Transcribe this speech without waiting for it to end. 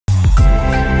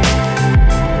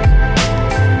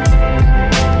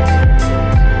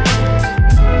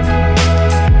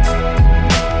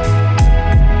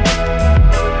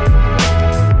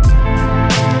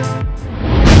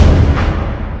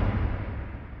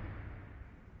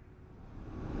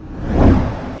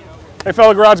Hey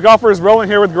fellow garage golfers, Roland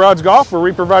here with Garage Golf, where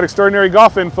we provide extraordinary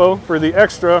golf info for the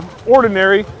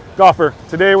extraordinary golfer.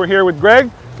 Today we're here with Greg.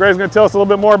 Greg's going to tell us a little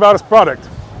bit more about his product.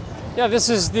 Yeah, this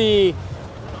is the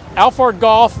Alphard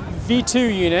Golf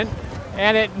V2 unit,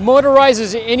 and it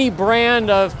motorizes any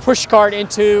brand of push cart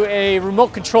into a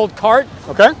remote controlled cart.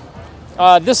 Okay.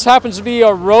 This happens to be a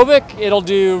Rovic. It'll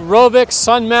do Rovic,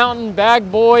 Sun Mountain,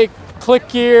 Bag Boy, Click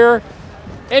Gear,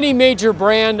 any major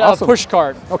brand of push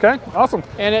cart. Okay, awesome.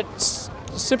 And it's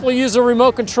simply use a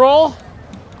remote control,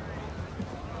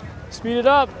 speed it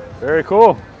up. Very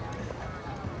cool.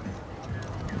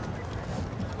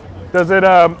 Is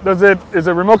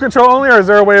it remote control only, or is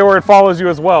there a way where it follows you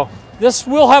as well? This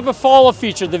will have a follow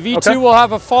feature. The V2 will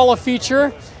have a follow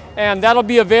feature, and that'll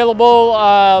be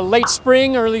available late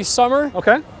spring, early summer.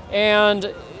 Okay.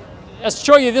 And let's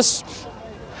show you this.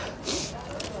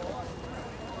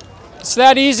 It's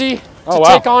that easy to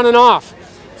take on and off.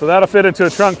 So that'll fit into a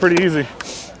trunk pretty easy.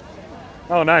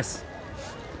 Oh, nice.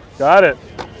 Got it.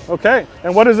 Okay.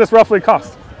 And what does this roughly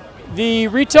cost? The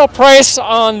retail price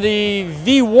on the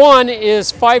V1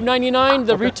 is $599.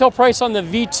 The retail price on the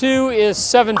V2 is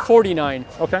 $749.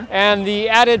 Okay. And the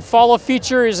added follow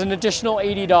feature is an additional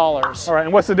 $80. All right.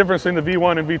 And what's the difference between the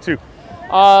V1 and V2?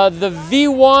 The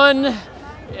V1,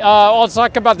 let's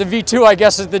talk about the V2, I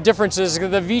guess. The difference is the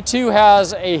V2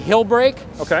 has a hill brake.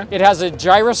 Okay. It has a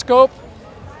gyroscope.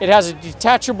 It has a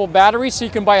detachable battery, so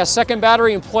you can buy a second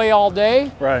battery and play all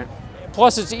day. Right.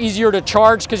 Plus, it's easier to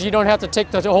charge because you don't have to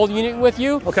take the whole unit with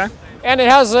you. Okay. And it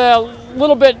has a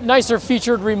little bit nicer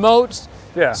featured remote.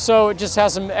 Yeah. So it just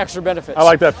has some extra benefits. I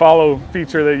like that follow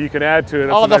feature that you can add to it.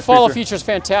 That's the follow feature is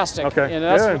fantastic. Okay. And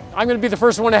I'm going to be the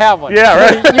first one to have one. Yeah,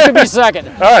 right. You can be second.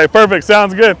 All right, perfect.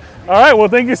 Sounds good. All right, well,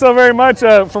 thank you so very much.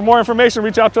 For more information,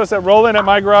 reach out to us at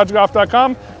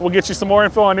Roland@mygaragegolf.com. We'll get you some more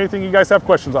info on anything you guys have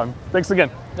questions on. Thanks again.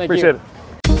 Thank you. Appreciate it.